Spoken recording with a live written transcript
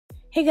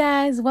Hey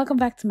guys, welcome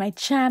back to my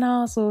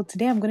channel. So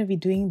today I'm going to be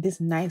doing this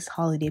nice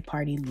holiday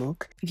party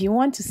look. If you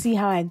want to see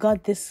how I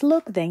got this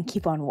look, then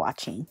keep on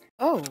watching.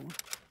 Oh,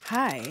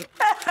 hi.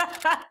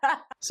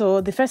 So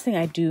the first thing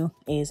I do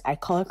is I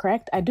color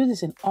correct. I do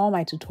this in all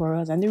my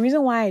tutorials, and the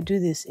reason why I do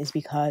this is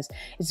because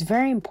it's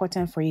very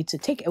important for you to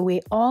take away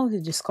all the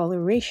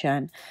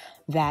discoloration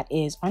that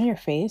is on your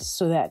face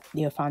so that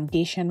your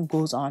foundation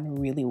goes on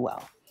really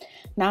well.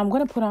 Now I'm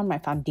going to put on my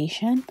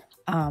foundation.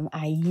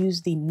 I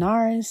use the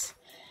NARS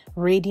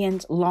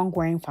Radiant Long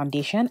Wearing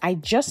Foundation. I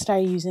just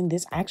started using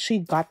this. I actually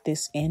got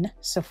this in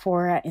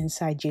Sephora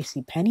inside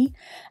JCPenney,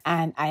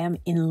 and I am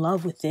in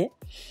love with it.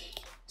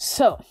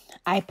 So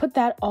I put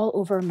that all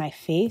over my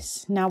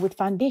face. Now with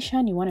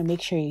foundation, you want to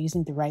make sure you're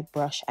using the right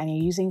brush and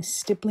you're using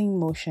stippling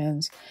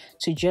motions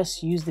to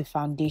just use the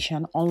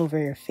foundation all over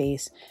your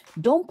face.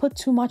 Don't put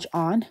too much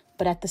on,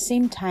 but at the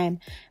same time,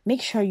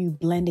 make sure you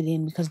blend it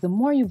in, because the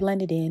more you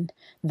blend it in,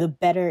 the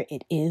better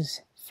it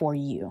is for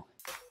you.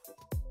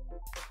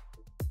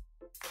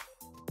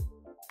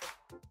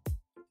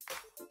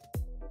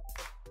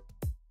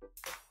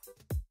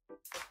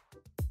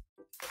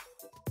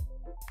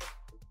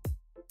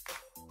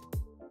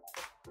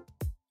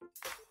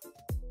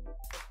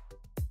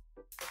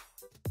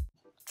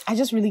 I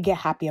just really get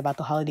happy about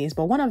the holidays.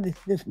 But one of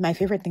my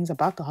favorite things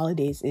about the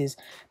holidays is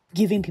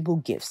giving people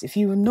gifts. If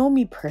you know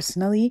me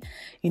personally,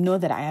 you know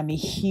that I am a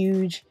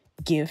huge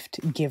gift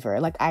giver.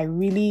 Like, I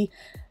really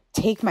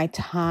take my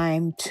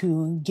time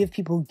to give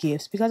people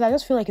gifts because I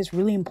just feel like it's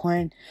really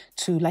important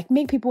to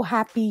make people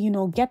happy,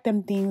 get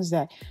them things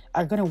that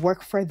are going to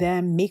work for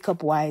them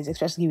makeup wise,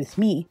 especially with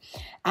me.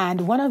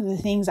 And one of the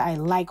things I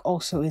like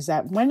also is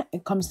that when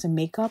it comes to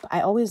makeup,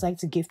 I always like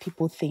to give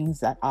people things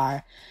that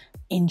are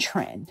in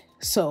trend.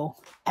 So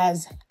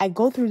as I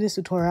go through this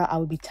tutorial, I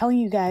will be telling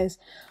you guys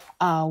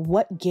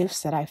what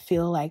gifts that I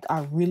feel like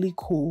are really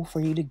cool for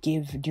you to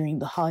give during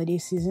the holiday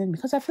season,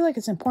 because I feel like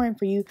it's important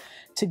for you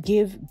to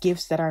give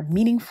gifts that are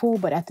meaningful,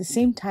 but at the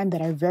same time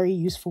that are very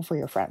useful for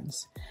your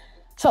friends.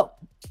 So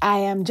I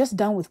am just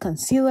done with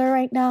concealer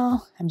right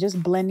now. I'm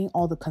just blending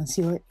all the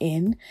concealer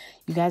in.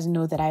 You guys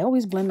know that I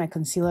always blend my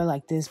concealer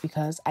like this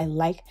because I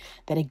like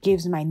that it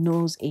gives my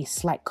nose a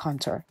slight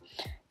contour.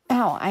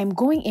 Now, I'm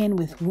going in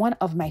with one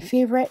of my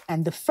favorite,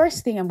 and the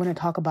first thing I'm going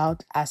to talk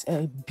about as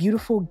a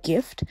beautiful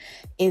gift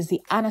is the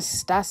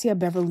Anastasia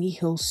Beverly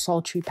Hills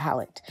Sultry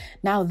palette.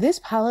 Now, this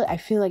palette I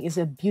feel like is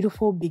a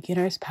beautiful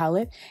beginner's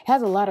palette. It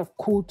has a lot of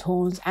cool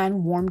tones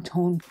and warm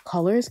tone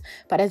colors,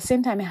 but at the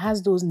same time, it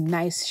has those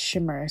nice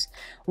shimmers.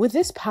 With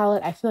this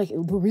palette, I feel like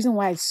the reason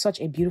why it's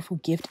such a beautiful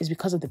gift is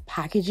because of the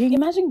packaging.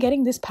 Imagine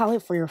getting this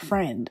palette for your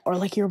friend or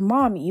like your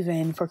mom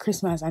even for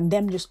Christmas, and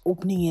them just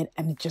opening it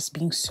and it just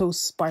being so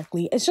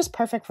sparkly. It's just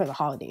perfect for the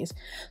holidays.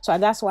 So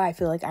that's why I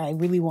feel like I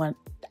really want,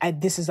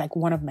 this is like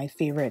one of my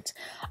favorites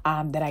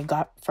that I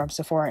got from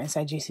Sephora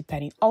inside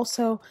JCPenney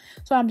also.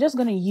 So I'm just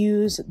going to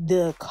use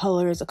the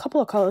colors, a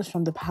couple of colors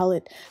from the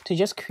palette to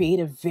just create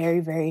a very,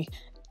 very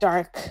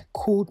dark,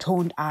 cool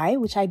toned eye,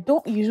 which I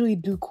don't usually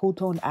do cool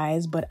toned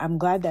eyes, but I'm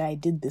glad that I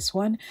did this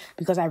one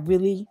because I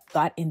really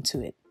got into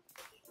it.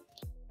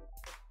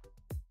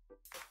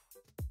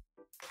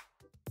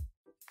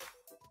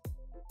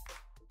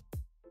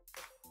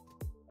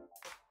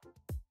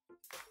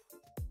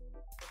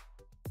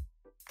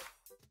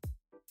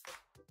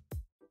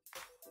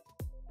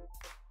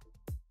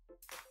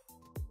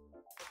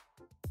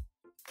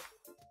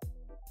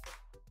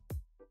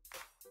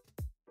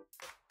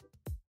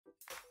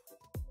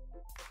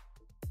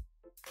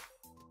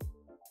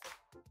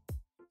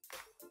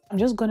 I'm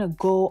just going to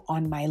go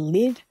on my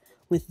lid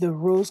with the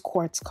rose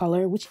quartz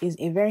color, which is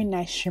a very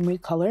nice shimmery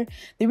color.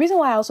 The reason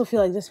why I also feel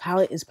like this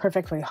palette is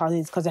perfect for the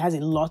holidays is because it has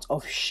a lot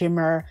of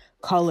shimmer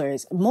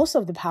colors. Most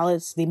of the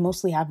palettes, they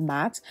mostly have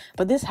mattes,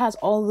 but this has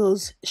all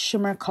those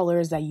shimmer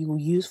colors that you will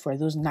use for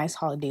those nice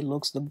holiday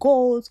looks. The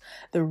golds,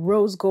 the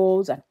rose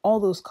golds, and all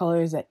those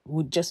colors that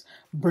would just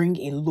bring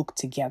a look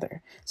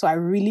together. So I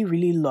really,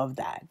 really love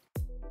that.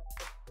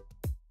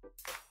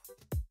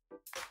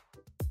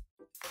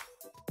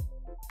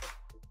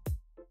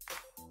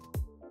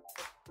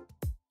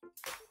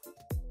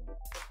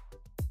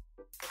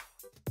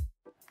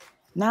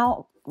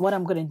 Now, what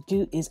I'm going to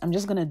do is I'm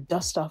just going to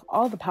dust off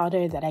all the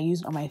powder that I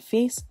used on my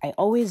face. I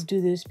always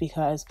do this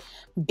because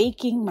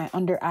baking my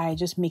under eye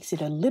just makes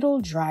it a little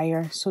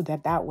drier so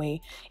that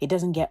way it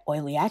doesn't get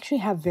oily. I actually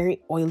have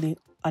very oily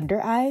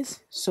under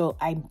eyes, so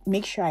I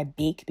make sure I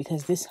bake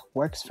because this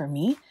works for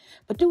me,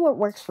 but do what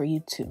works for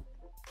you too.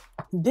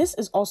 This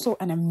is also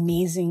an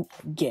amazing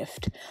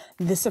gift.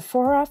 The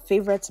Sephora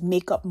Favorites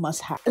Makeup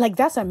Must-Haves.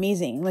 That's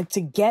amazing.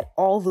 To get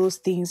all those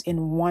things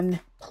in one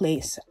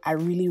place. I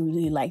really,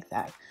 really like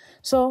that.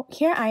 So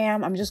here I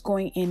am. I'm just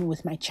going in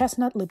with my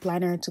chestnut lip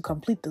liner to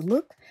complete the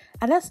look.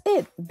 And that's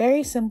it.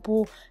 Very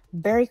simple,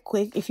 very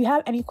quick. If you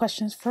have any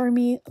questions for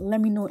me,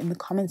 let me know in the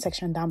comment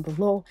section down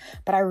below.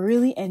 But I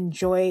really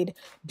enjoyed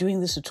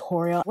doing this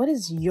tutorial. What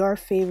is your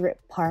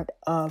favorite part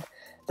of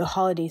the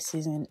holiday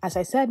season? As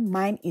I said,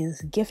 mine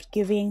is gift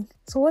giving.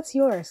 So what's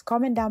yours?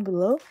 Comment down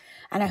below,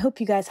 and I hope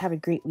you guys have a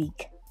great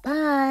week.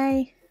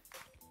 Bye.